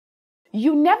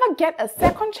You never get a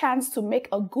second chance to make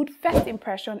a good first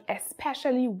impression,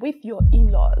 especially with your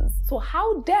in-laws. So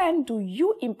how then do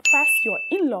you impress your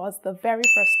in-laws the very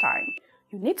first time?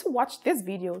 You need to watch this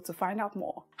video to find out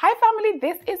more. Hi family,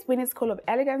 this is Winnie's School of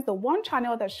Elegance, the one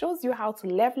channel that shows you how to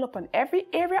level up on every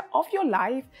area of your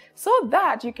life so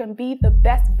that you can be the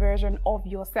best version of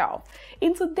yourself.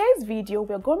 In today's video,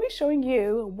 we're going to be showing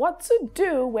you what to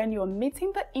do when you're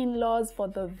meeting the in-laws for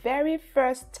the very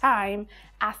first time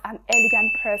as an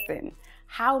elegant person.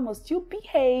 How must you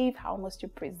behave? How must you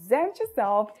present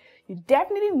yourself? You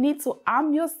definitely need to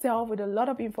arm yourself with a lot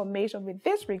of information with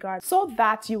this regard so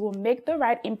that you will make the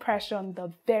right impression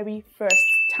the very first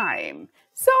time.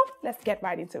 So let's get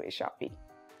right into it, shall we?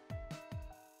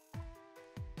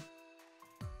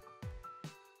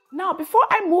 Now, before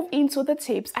I move into the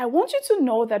tips, I want you to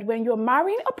know that when you're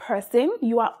marrying a person,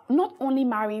 you are not only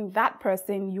marrying that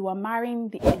person, you are marrying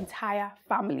the entire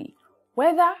family,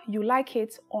 whether you like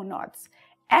it or not.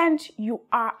 And you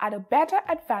are at a better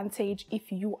advantage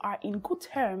if you are in good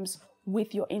terms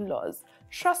with your in-laws.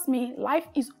 Trust me, life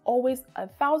is always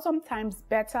 1,000 times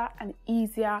better and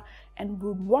easier and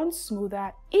will run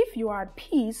smoother if you are at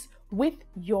peace with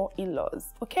your in-laws.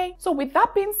 Okay, so with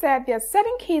that being said, there are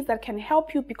certain keys that can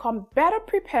help you become better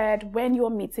prepared when you're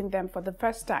meeting them for the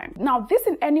first time. Now, this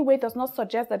in any way does not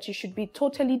suggest that you should be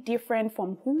totally different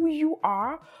from who you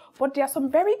are, but there are some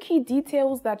very key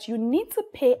details that you need to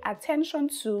pay attention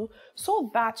to so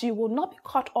that you will not be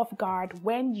caught off guard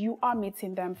when you are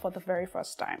meeting them for the very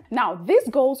first time. Now, this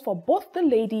goes for both the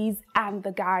ladies and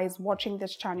the guys watching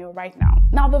this channel right now.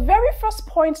 Now, the very first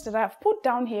point that I've put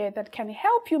down here that can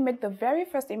help you make the very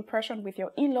first impression with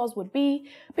your in-laws would be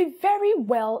very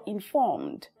well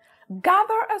informed.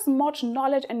 Gather as much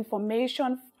knowledge and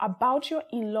information about your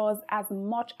in-laws as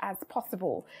much as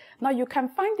possible. Now, you can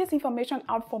find this information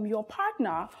out from your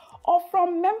partner or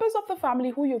from members of the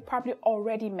family who you probably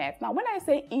already met. Now, when I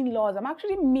say in-laws, I'm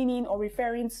actually meaning or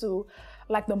referring to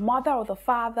like the mother or the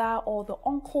father or the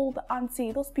uncle, the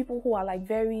auntie, those people who are like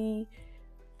very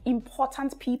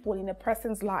important people in a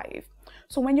person's life.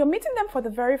 So when you're meeting them for the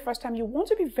very first time, you want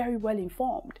to be very well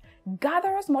informed.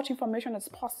 Gather as much information as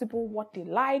possible, what they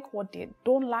like, what they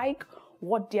don't like,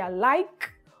 what they are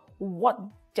like, what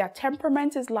their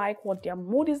temperament is like, what their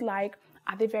mood is like.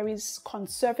 Are they very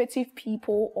conservative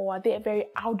people or are they very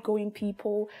outgoing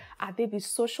people? Are they the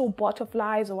social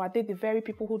butterflies or are they the very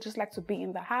people who just like to be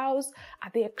in the house?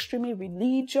 Are they extremely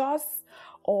religious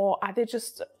or are they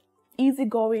just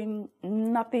easygoing,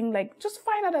 nothing? Like, just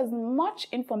find out as much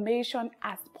information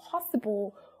as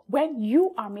possible when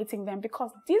you are meeting them,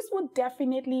 because this would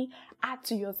definitely add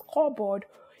to your scoreboard.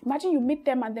 Imagine you meet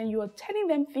them and then you are telling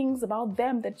them things about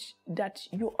them that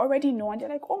you already know, and they're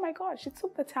like, oh my gosh, she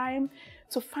took the time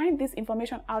to find this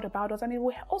information out about us. And it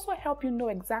will also help you know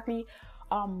exactly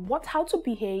how to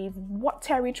behave, what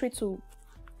territory to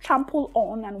trample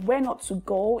on and where not to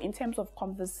go in terms of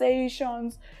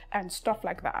conversations and stuff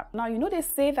like that. Now, you know, they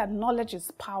say that knowledge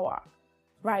is power,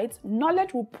 right?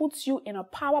 Knowledge will put you in a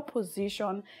power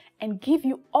position and give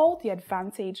you all the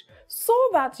advantage so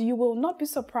that you will not be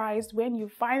surprised when you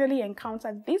finally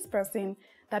encounter this person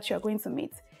that you're going to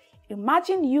meet.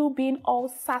 Imagine you being all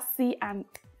sassy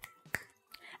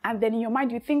and then in your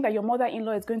mind, you think that your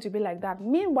mother-in-law is going to be like that.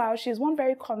 Meanwhile, she's one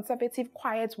very conservative,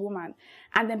 quiet woman.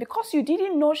 And then because you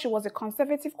didn't know she was a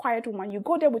conservative, quiet woman, you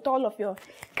go there with all of your,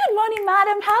 good morning,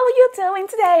 madam, how are you doing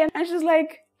today? And she's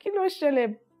like, kilo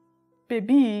shele,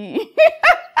 baby.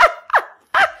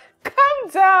 Calm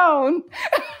down.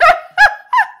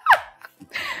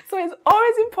 So it's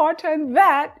always important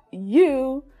that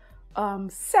you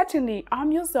certainly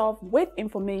arm yourself with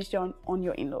information on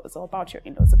your in-laws or about your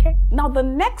in-laws, okay? Now, the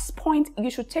next point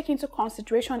you should take into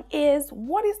consideration is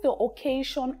what is the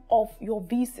occasion of your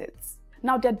visits?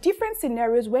 Now, there are different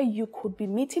scenarios where you could be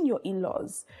meeting your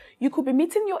in-laws. You could be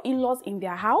meeting your in-laws in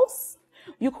their house.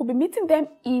 You could be meeting them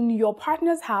in your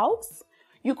partner's house.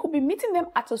 You could be meeting them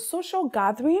at a social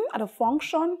gathering, at a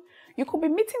function. You could be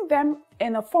meeting them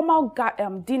in a formal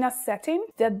dinner setting.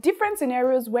 There are different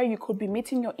scenarios where you could be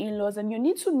meeting your in-laws, and you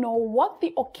need to know what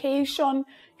the occasion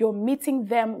you're meeting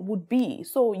them would be.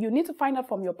 So you need to find out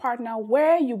from your partner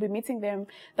where you'll be meeting them.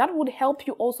 That would help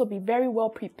you also be very well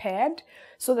prepared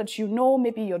so that you know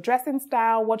maybe your dressing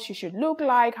style, what you should look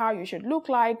like, how you should look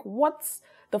like, what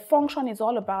the function is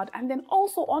all about. And then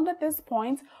also under this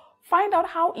point, find out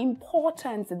how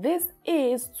important this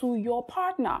is to your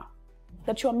partner,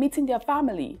 that you're meeting their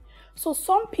family. So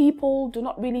some people do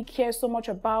not really care so much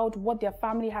about what their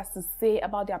family has to say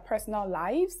about their personal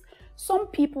lives. Some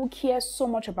people care so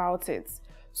much about it.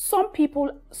 Some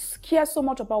people care so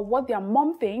much about what their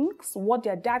mom thinks, what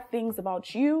their dad thinks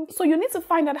about you. So you need to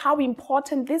find out how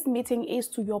important this meeting is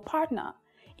to your partner.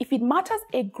 If it matters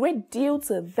a great deal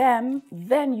to them,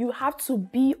 then you have to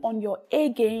be on your A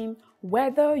game,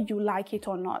 whether you like it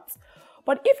or not.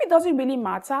 But if it doesn't really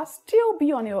matter, still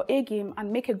be on your A game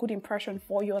and make a good impression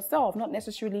for yourself, not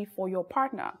necessarily for your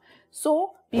partner.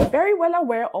 So be very well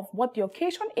aware of what the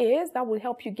occasion is. That will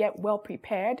help you get well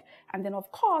prepared. And then,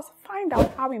 of course, find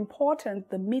out how important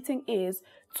the meeting is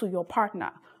to your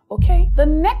partner. Okay? The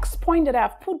next point that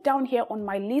I've put down here on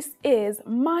my list is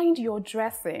mind your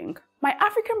dressing. My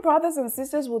African brothers and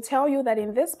sisters will tell you that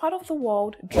in this part of the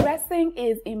world, dressing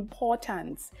is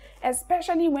important,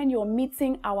 especially when you're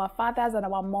meeting our fathers and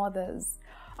our mothers.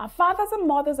 Our fathers and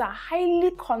mothers are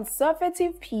highly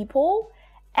conservative people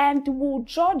and will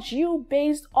judge you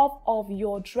based off of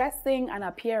your dressing and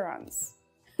appearance.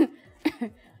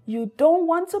 You don't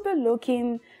want to be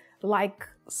looking like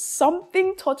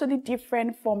something totally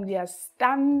different from their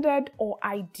standard or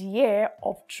idea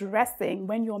of dressing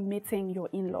when you're meeting your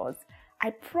in-laws.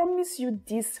 I promise you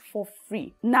this for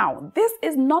free. Now, this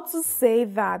is not to say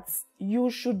that you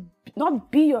should not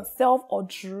be yourself or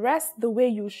dress the way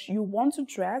you want to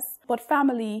dress, but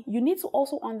family, you need to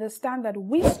also understand that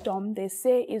wisdom, they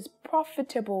say, is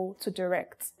profitable to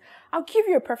direct. I'll give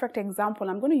you a perfect example.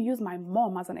 I'm going to use my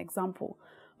mom as an example.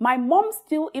 My mom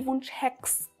still even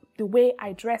checks the way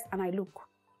I dress and I look.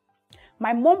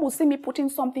 My mom will see me putting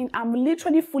something, I'm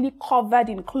literally fully covered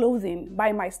in clothing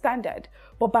by my standard.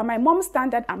 But by my mom's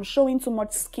standard, I'm showing too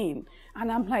much skin.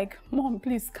 And I'm like, Mom,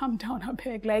 please calm down, I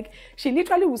beg. Like, she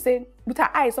literally will say with her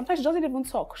eyes, sometimes she doesn't even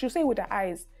talk. She'll say with her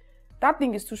eyes, that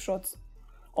thing is too short.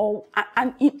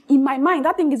 And in my mind,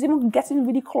 that thing is even getting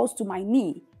really close to my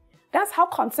knee. That's how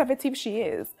conservative she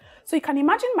is. So you can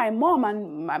imagine my mom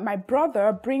and my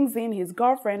brother brings in his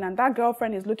girlfriend, and that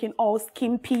girlfriend is looking all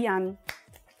skimpy and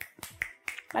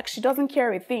like she doesn't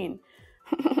care a thing.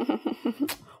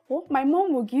 Well, my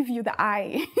mom will give you the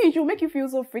eye. She'll make you feel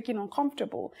so freaking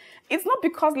uncomfortable. It's not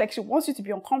because like she wants you to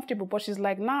be uncomfortable, but she's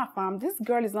like, nah, fam, this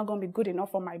girl is not going to be good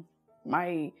enough for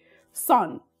my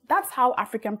son. That's how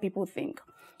African people think.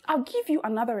 I'll give you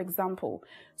another example.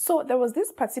 So there was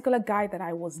this particular guy that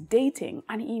I was dating,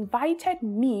 and he invited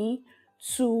me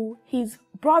to his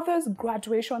brother's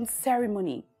graduation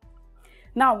ceremony.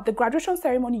 Now, the graduation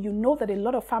ceremony, you know that a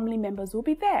lot of family members will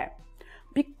be there.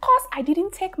 Because I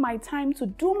didn't take my time to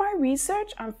do my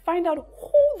research and find out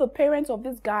who the parents of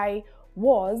this guy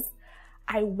was,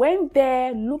 I went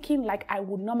there looking like I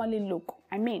would normally look.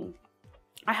 I mean,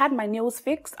 I had my nails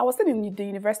fixed. I was still in the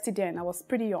university then. I was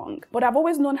pretty young. But I've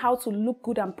always known how to look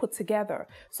good and put together.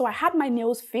 So I had my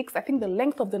nails fixed. I think the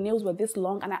length of the nails were this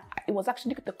long, and it was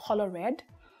actually the color red.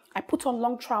 I put on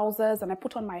long trousers and I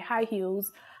put on my high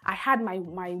heels. I had my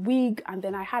wig, and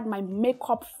then I had my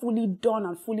makeup fully done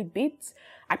and fully beat.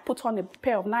 I put on a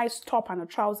pair of nice top and a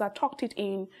trouser, tucked it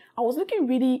in. I was looking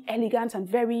really elegant and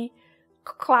very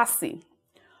classy.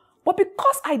 But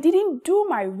because I didn't do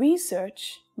my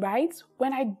research, right,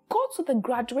 when I got to the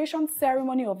graduation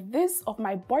ceremony of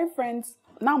my boyfriend's,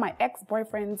 now my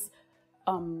ex-boyfriend's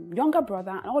younger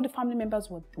brother, and all the family members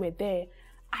were there,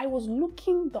 I was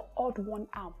looking the odd one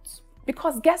out.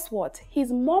 Because guess what?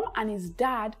 His mom and his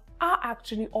dad are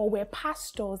actually, or were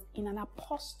pastors in an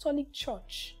apostolic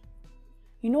church.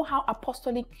 You know how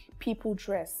apostolic people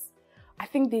dress? I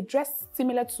think they dress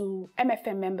similar to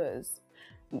MFM members.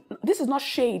 This is not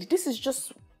shade. This is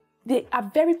just, they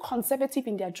are very conservative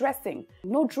in their dressing.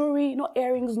 No jewelry, no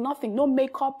earrings, nothing, no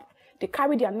makeup. They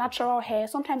carry their natural hair.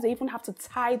 Sometimes they even have to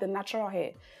tie the natural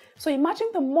hair. So imagine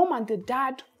the mom and the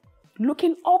dad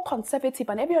looking all conservative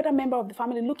and every other member of the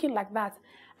family looking like that.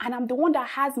 And I'm the one that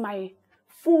has my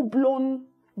full-blown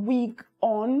wig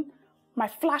on, my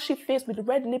flashy face with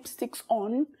red lipsticks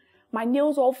on, my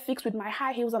nails all fixed with my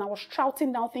high heels, and I was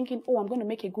shouting down thinking, oh, I'm going to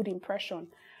make a good impression.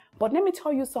 But let me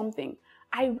tell you something.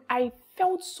 I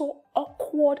felt so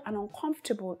awkward and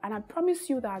uncomfortable, and I promise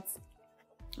you that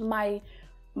my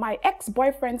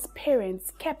ex-boyfriend's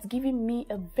parents kept giving me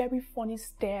a very funny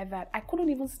stare that I couldn't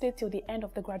even stay till the end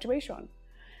of the graduation.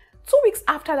 2 weeks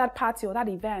after that party or that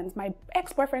event, my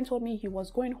ex-boyfriend told me he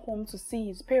was going home to see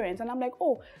his parents. And I'm like,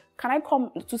 oh, can I come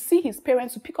to see his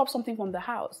parents to pick up something from the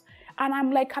house? And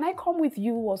I'm like, can I come with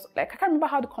you? I can't remember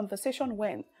how the conversation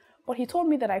went. But he told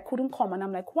me that I couldn't come. And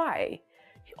I'm like, why?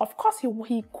 Of course,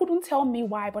 he couldn't tell me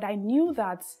why, but I knew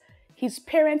that his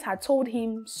parents had told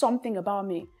him something about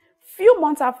me. Few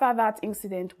months after that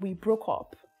incident, we broke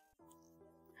up.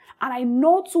 And I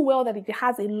know too well that it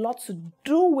has a lot to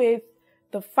do with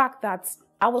the fact that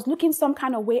I was looking some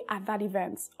kind of way at that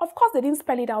event. Of course, they didn't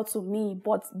spell it out to me,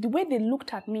 but the way they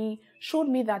looked at me showed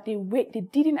me that they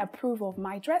didn't approve of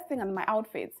my dressing and my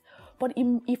outfits. But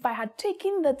if I had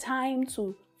taken the time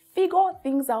to figure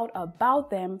things out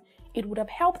about them, it would have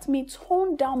helped me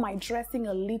tone down my dressing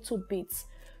a little bit,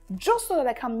 just so that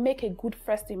I can make a good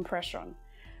first impression.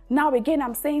 Now again,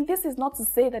 I'm saying this is not to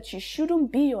say that you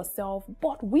shouldn't be yourself,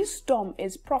 but wisdom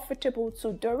is profitable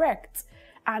to direct.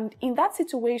 And in that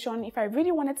situation, if I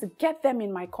really wanted to get them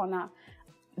in my corner,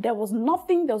 there was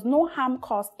no harm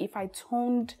caused if I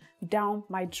toned down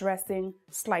my dressing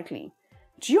slightly.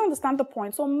 Do you understand the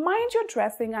point? So mind your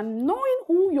dressing, and knowing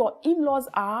who your in-laws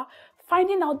are,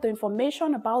 finding out the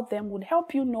information about them would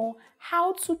help you know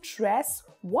how to dress,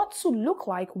 what to look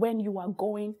like when you are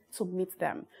going to meet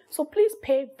them. So please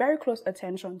pay very close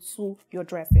attention to your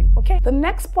dressing, okay? The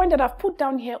next point that I've put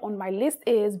down here on my list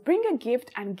is bring a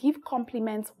gift and give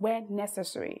compliments where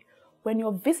necessary. When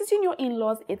you're visiting your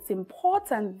in-laws, it's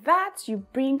important that you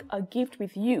bring a gift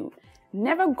with you.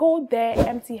 Never go there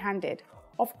empty-handed.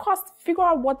 Of course, figure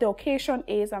out what the occasion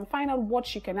is and find out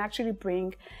what you can actually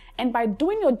bring. And by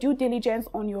doing your due diligence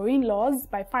on your in-laws,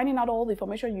 by finding out all the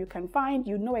information you can find,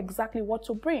 you know exactly what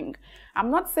to bring. I'm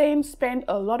not saying spend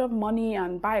a lot of money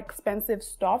and buy expensive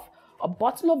stuff. A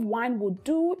bottle of wine would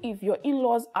do if your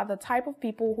in-laws are the type of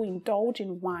people who indulge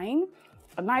in wine.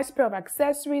 A nice pair of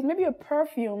accessories, maybe a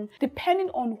perfume, depending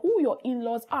on who your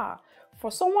in-laws are. For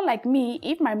someone like me,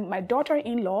 if my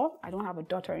daughter-in-law, I don't have a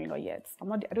daughter-in-law yet. I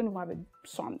don't even have a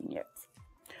son yet.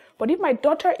 But if my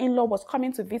daughter-in-law was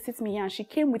coming to visit me and she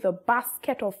came with a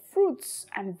basket of fruits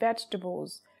and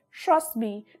vegetables, trust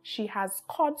me, she has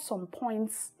scored some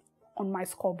points on my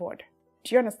scoreboard.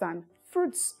 Do you understand?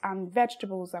 Fruits and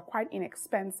vegetables are quite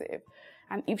inexpensive.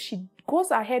 And if she goes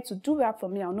ahead to do that for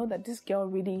me, I'll know that this girl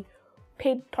really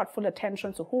paid thoughtful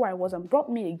attention to who I was and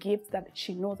brought me a gift that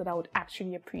she knows that I would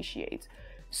actually appreciate.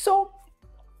 So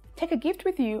take a gift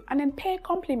with you and then pay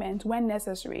compliments when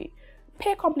necessary.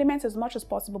 Pay compliments as much as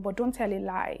possible, but don't tell a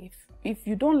lie. If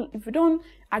you don't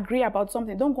agree about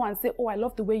something, don't go and say, oh, I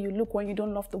love the way you look, when you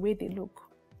don't love the way they look.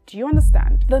 Do you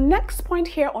understand? The next point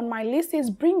here on my list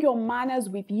is bring your manners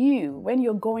with you when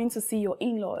you're going to see your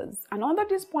in-laws. And under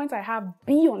this point, I have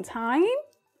be on time.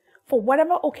 For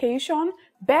whatever occasion,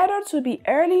 better to be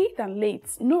early than late.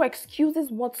 No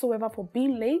excuses whatsoever for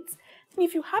being late. And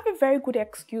if you have a very good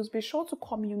excuse, be sure to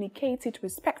communicate it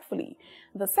respectfully.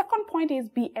 The second point is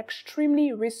be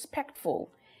extremely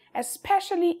respectful,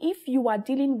 especially if you are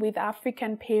dealing with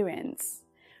African parents.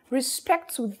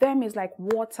 Respect to them is like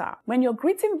water. When you're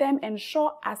greeting them,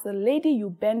 ensure as a lady you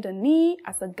bend a knee,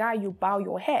 as a guy you bow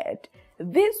your head.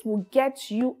 This will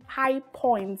get you high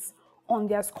points on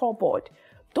their scoreboard.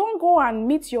 Don't go and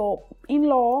meet your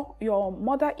in-law, your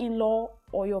mother-in-law,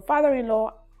 or your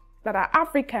father-in-law that are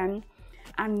African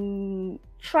and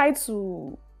try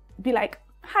to be like,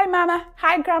 hi mama,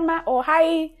 hi grandma, or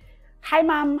hi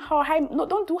mom, or hi. No,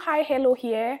 don't do hi, hello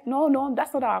here. No,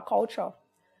 that's not our culture.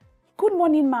 Good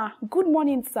morning, ma. Good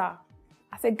morning, sir.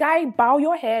 As a guy, bow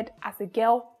your head. As a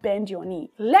girl, bend your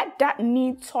knee. Let that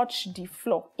knee touch the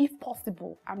floor, if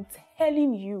possible. I'm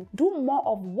telling you, do more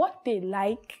of what they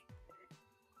like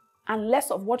and less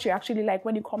of what you actually like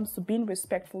when it comes to being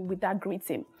respectful with that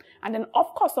greeting. And then, of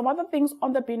course, some other things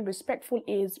under being respectful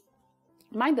is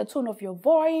mind the tone of your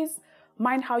voice,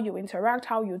 mind how you interact,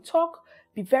 how you talk.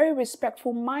 Be very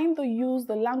respectful. Mind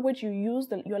the language you use,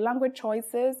 your language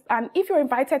choices. And if you're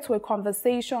invited to a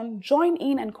conversation, join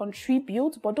in and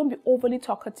contribute, but don't be overly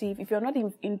talkative. If you're not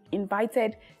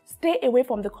invited, stay away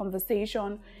from the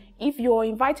conversation. If you're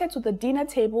invited to the dinner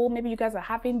table, maybe you guys are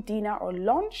having dinner or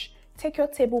lunch, take your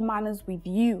table manners with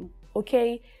you,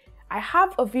 okay? I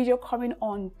have a video coming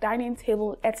on dining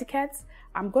table etiquette.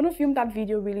 I'm going to film that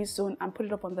video really soon and put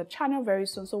it up on the channel very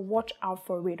soon, so watch out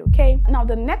for it, okay? Now,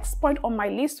 the next point on my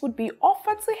list would be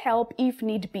offer to help if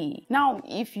need be. Now,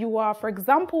 if you are, for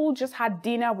example, just had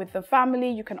dinner with the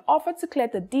family, you can offer to clear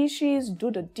the dishes,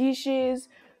 do the dishes,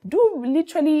 do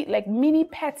literally like mini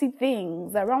petty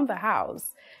things around the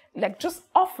house. Like just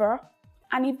offer,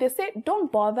 and if they say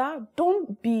don't bother,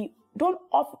 don't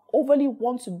overly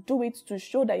want to do it to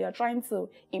show that you're trying to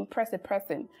impress a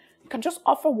person. You can just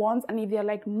offer once, and if they're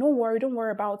like, no worry, don't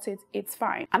worry about it, it's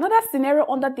fine. Another scenario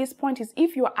under this point is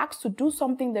if you're asked to do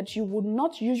something that you would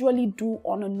not usually do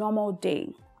on a normal day.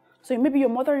 So maybe your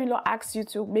mother-in-law asks you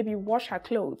to maybe wash her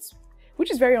clothes,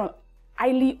 which is very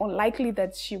highly unlikely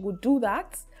that she would do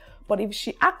that. But if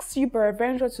she asks you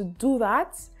peradventure to do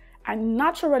that, and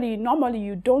normally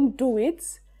you don't do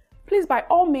it, please, by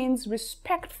all means,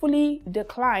 respectfully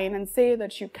decline and say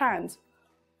that you can't,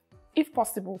 if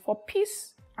possible, for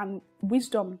peace and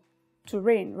wisdom to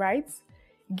rain, right?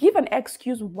 Give an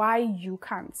excuse why you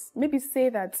can't. Maybe say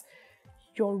that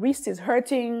your wrist is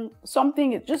hurting,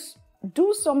 something, just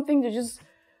do something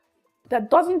that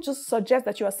doesn't just suggest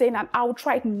that you are saying an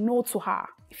outright no to her.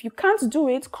 If you can't do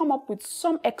it, come up with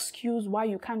some excuse why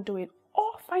you can't do it,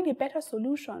 or find a better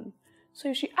solution. So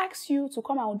if she asks you to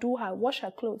come and wash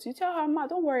her clothes, you tell her, "Ma,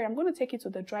 don't worry, I'm going to take it to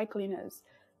the dry cleaners.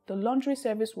 The laundry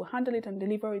service will handle it and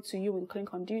deliver it to you in clean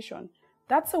condition."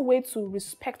 That's a way to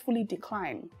respectfully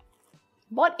decline.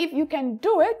 But if you can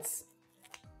do it,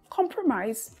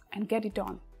 compromise and get it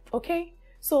done, okay?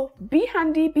 So be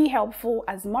handy, be helpful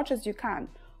as much as you can,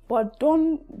 but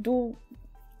don't go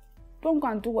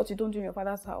and do what you don't do in your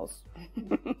father's house.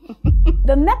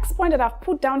 The next point that I've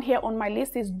put down here on my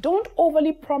list is don't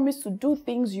overly promise to do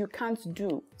things you can't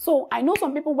do. So I know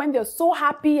some people, when they're so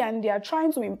happy and they are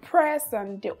trying to impress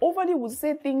and they overly would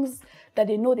say things that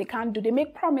they know they can't do. They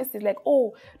make promises like,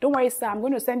 "Oh, don't worry, sir, I'm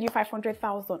going to send you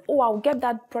 500,000. Oh, I'll get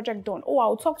that project done. Oh,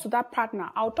 I'll talk to that partner.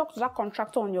 I'll talk to that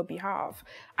contractor on your behalf."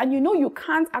 And you know you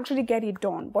can't actually get it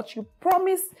done, but you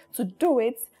promise to do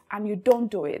it and you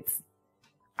don't do it.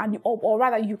 Or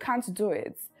rather, you can't do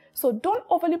it. So don't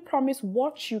overly promise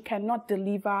what you cannot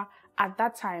deliver at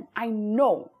that time. I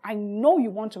know you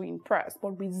want to impress,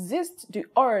 but resist the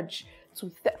urge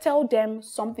to tell them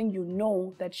something you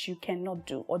know that you cannot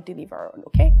do or deliver on,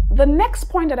 okay? The next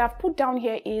point that I've put down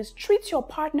here is treat your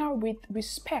partner with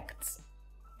respect.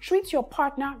 Treat your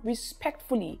partner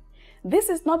respectfully. This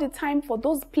is not the time for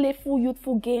those playful,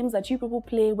 youthful games that you people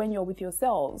play when you're with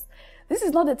yourselves. This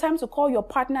is not the time to call your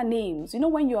partner names. You know,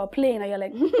 when you are playing and you're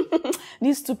like,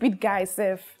 "This stupid guy,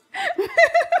 Seth."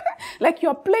 Like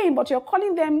you're playing, but you're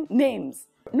calling them names.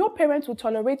 No parent will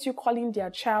tolerate you calling their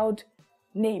child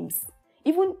names,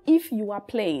 even if you are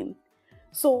playing.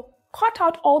 So cut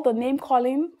out all the name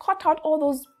calling, cut out all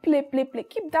those play.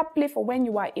 Keep that play for when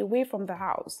you are away from the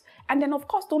house. And then, of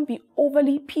course, don't be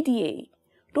overly PDA.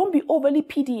 Don't be overly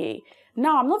PDA.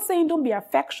 Now, I'm not saying don't be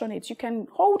affectionate. You can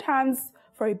hold hands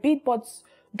for a bit, but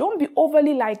don't be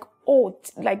overly like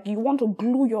you want to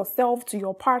glue yourself to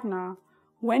your partner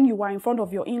when you are in front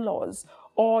of your in-laws.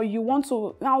 Or you want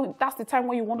to, now that's the time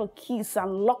when you want to kiss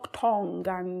and lock tongue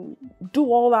and do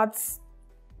all that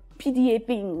PDA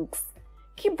things.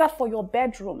 Keep that for your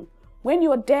bedroom. When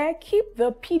you're there, keep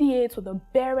the PDA to the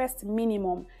barest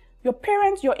minimum. Your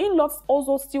parents, your in-laws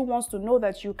also still wants to know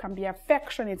that you can be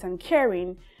affectionate and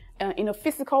caring in a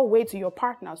physical way to your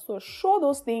partner. So show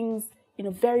those things in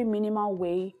a very minimal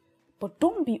way, but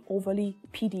don't be overly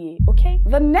PDA, okay?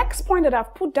 The next point that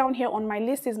I've put down here on my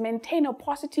list is maintain a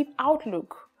positive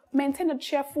outlook. Maintain a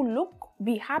cheerful look,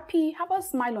 be happy, have a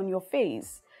smile on your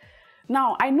face.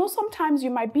 Now, I know sometimes you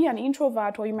might be an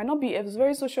introvert or you might not be a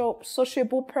very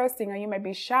sociable person and you might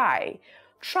be shy.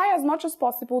 Try as much as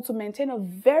possible to maintain a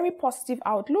very positive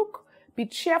outlook. Be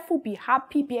cheerful, be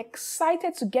happy, be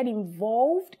excited to get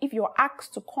involved. If you're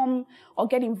asked to come or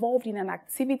get involved in an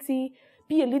activity,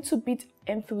 be a little bit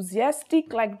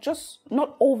enthusiastic, like just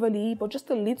not overly, but just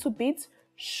a little bit.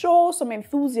 Show some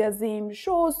enthusiasm,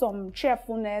 show some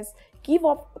cheerfulness, give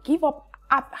up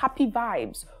happy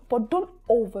vibes, but don't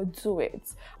overdo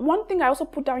it. One thing I also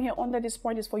put down here under this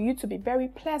point is for you to be very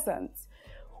pleasant.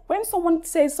 When someone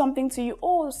says something to you,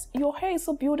 "Oh, your hair is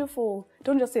so beautiful,"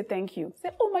 don't just say thank you.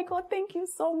 Say, "Oh my God, thank you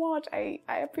so much. I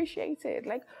appreciate it."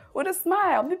 Like with a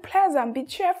smile, be pleasant, be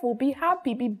cheerful, be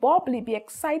happy, be bubbly, be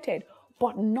excited,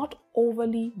 but not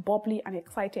overly bubbly and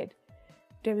excited.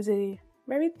 There is a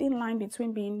very thin line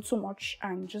between being too much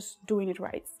and just doing it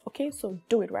right. Okay, so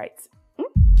do it right.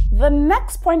 The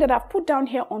next point that I've put down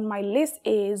here on my list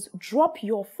is drop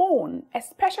your phone,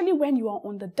 especially when you are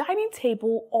on the dining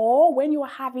table or when you are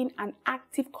having an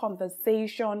active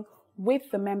conversation with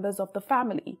the members of the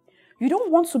family. You don't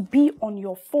want to be on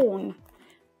your phone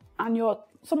and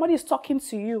somebody is talking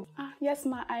to you. "Yes,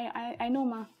 ma, I know,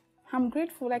 ma. I'm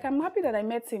grateful. Like, I'm happy that I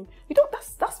met him."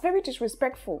 That's very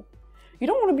disrespectful. You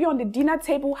don't want to be on the dinner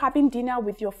table having dinner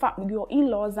with your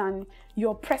in-laws and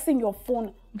you're pressing your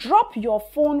phone. Drop your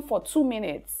phone for 2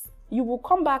 minutes. You will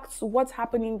come back to what's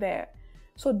happening there.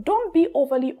 So don't be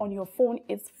overly on your phone.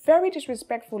 It's very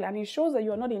disrespectful and it shows that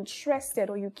you're not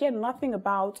interested or you care nothing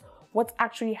about what's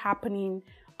actually happening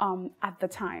at the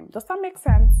time. Does that make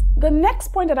sense? The next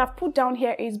point that I've put down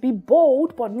here is be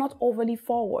bold but not overly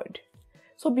forward.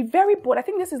 So be very bold. I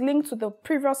think this is linked to the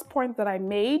previous point that I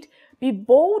made. Be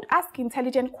bold, ask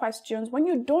intelligent questions. When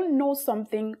you don't know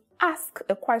something, ask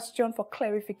a question for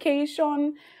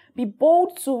clarification. Be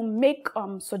bold to make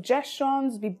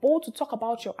suggestions. Be bold to talk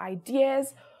about your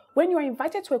ideas. When you're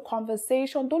invited to a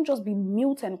conversation, don't just be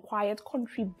mute and quiet.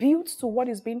 Contribute to what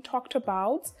is being talked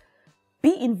about.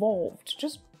 Be involved.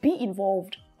 Just be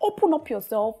involved. Open up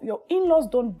yourself. Your in-laws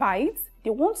don't bite.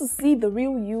 They want to see the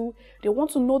real you. They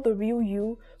want to know the real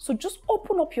you. So just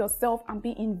open up yourself and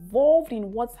be involved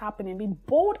in what's happening. Be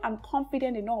bold and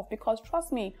confident enough, because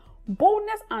trust me,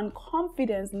 boldness and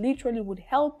confidence literally would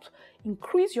help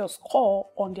increase your score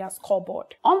on their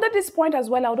scoreboard. Under this point as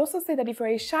well, I would also say that if you're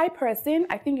a shy person,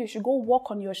 I think you should go work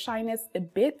on your shyness a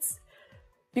bit,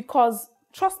 because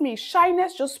trust me,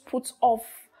 shyness just puts off.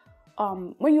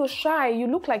 When you're shy, you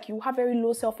look like you have very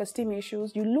low self-esteem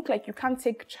issues. You look like you can't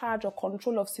take charge or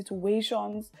control of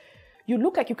situations. You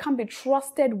look like you can't be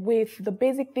trusted with the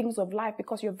basic things of life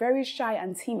because you're very shy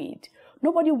and timid.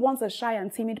 Nobody wants a shy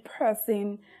and timid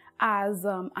person as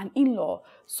an in-law.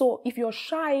 So if you're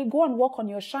shy, go and work on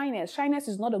your shyness. Shyness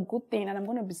is not a good thing, and I'm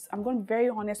going to be very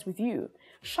honest with you.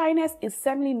 Shyness is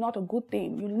certainly not a good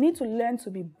thing. You need to learn to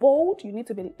be bold. You need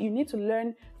to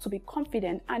learn to be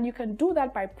confident, and you can do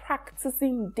that by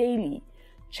practicing daily.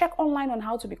 Check online on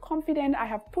how to be confident. I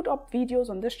have put up videos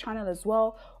on this channel as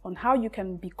well on how you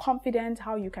can be confident,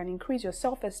 how you can increase your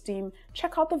self-esteem.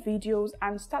 Check out the videos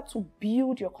and start to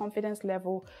build your confidence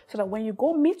level so that when you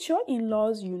go meet your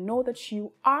in-laws, you know that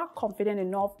you are confident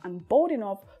enough and bold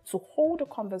enough to hold a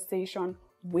conversation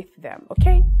with them,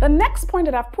 okay? The next point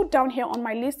that I've put down here on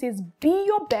my list is be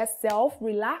your best self,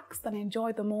 relax and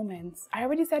enjoy the moment. I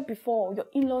already said before, your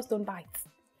in-laws don't bite.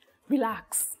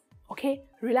 Relax. Okay,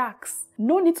 relax.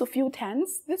 No need to feel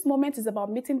tense. This moment is about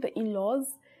meeting the in-laws.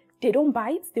 They don't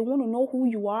bite. They want to know who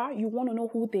you are. You want to know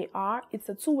who they are. It's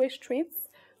a two-way street.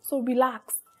 So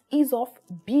relax, ease off,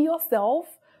 be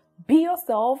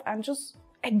yourself, and just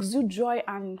exude joy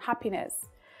and happiness.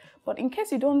 But in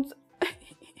case you don't,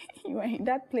 you are in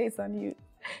that place and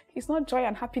it's not joy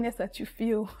and happiness that you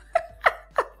feel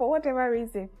for whatever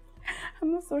reason.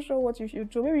 I'm not so sure what you should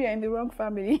do. Maybe you're in the wrong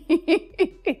family.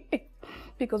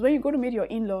 Because when you go to meet your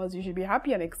in-laws, you should be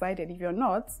happy and excited. If you're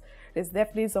not, there's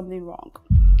definitely something wrong.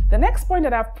 The next point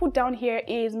that I've put down here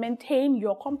is maintain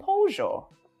your composure.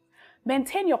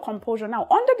 Maintain your composure. Now,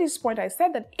 under this point, I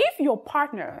said that if your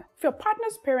partner's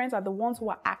parents are the ones who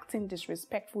are acting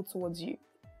disrespectful towards you,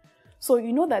 so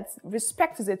you know that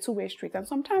respect is a two-way street. And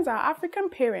sometimes our African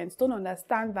parents don't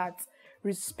understand that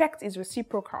respect is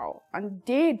reciprocal, and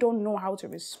they don't know how to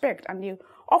respect, and they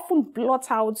often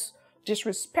blot out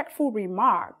disrespectful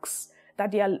remarks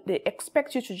that they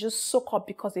expect you to just soak up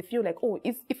because they feel like, oh,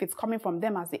 if it's coming from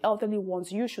them as the elderly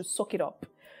ones, you should soak it up.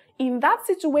 In that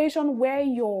situation where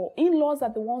your in-laws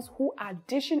are the ones who are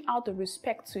dishing out the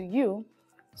respect to you,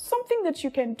 something that you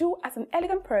can do as an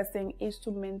elegant person is to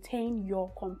maintain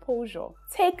your composure.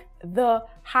 Take the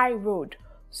high road.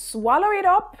 Swallow it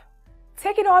up,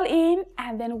 take it all in,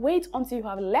 and then wait until you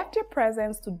have left your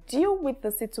presence to deal with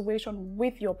the situation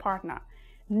with your partner.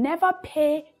 Never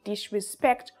pay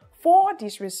disrespect for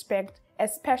disrespect,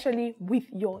 especially with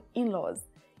your in-laws.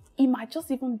 It might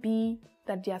just even be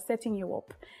that they are setting you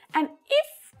up. And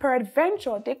if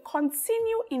peradventure they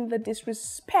continue in the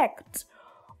disrespect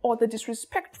or the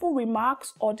disrespectful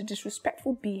remarks or the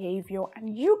disrespectful behavior,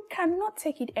 and you cannot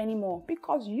take it anymore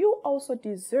because you also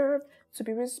deserve to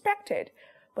be respected.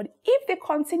 But if they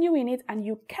continue in it and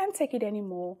you can't take it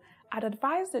anymore, I'd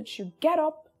advise that you get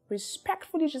up,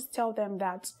 respectfully just tell them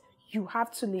that you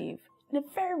have to leave in a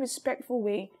very respectful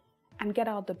way and get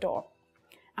out the door.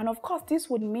 And of course, this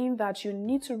would mean that you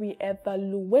need to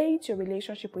reevaluate your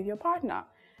relationship with your partner,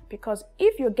 because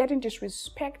if you're getting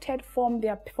disrespected from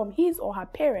his or her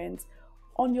parents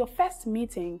on your first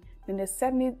meeting, then there's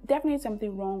definitely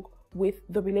something wrong with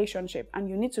the relationship, and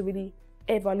you need to really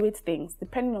evaluate things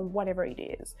depending on whatever it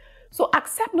is. So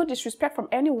accept no disrespect from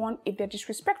anyone. If they're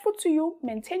disrespectful to you,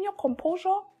 maintain your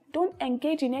composure. Don't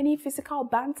engage in any physical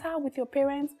banter with your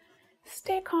parents.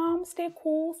 Stay calm, stay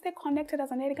cool, stay connected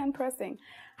as an elegant person.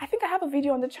 I think I have a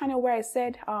video on the channel where I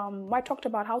said, where I talked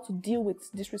about how to deal with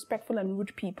disrespectful and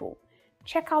rude people.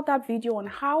 Check out that video on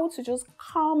how to just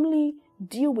calmly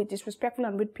deal with disrespectful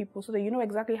and rude people so that you know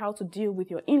exactly how to deal with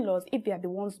your in-laws if they are the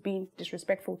ones being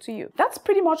disrespectful to you. That's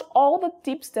pretty much all the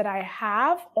tips that I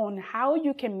have on how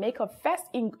you can make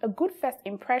a good first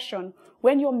impression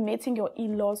when you're meeting your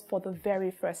in-laws for the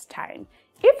very first time.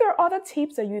 If there are other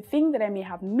tips that you think that I may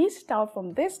have missed out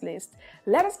from this list,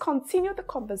 let us continue the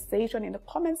conversation in the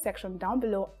comment section down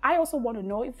below. I also want to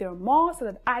know if there are more so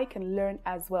that I can learn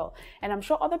as well. And I'm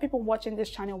sure other people watching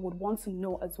this channel would want to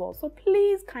know as well. So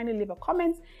please kindly leave a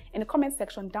comment in the comment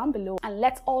section down below and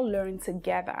let's all learn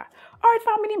together. All right,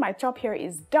 family, my job here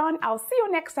is done. I'll see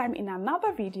you next time in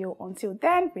another video. Until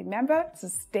then, remember to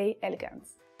stay elegant.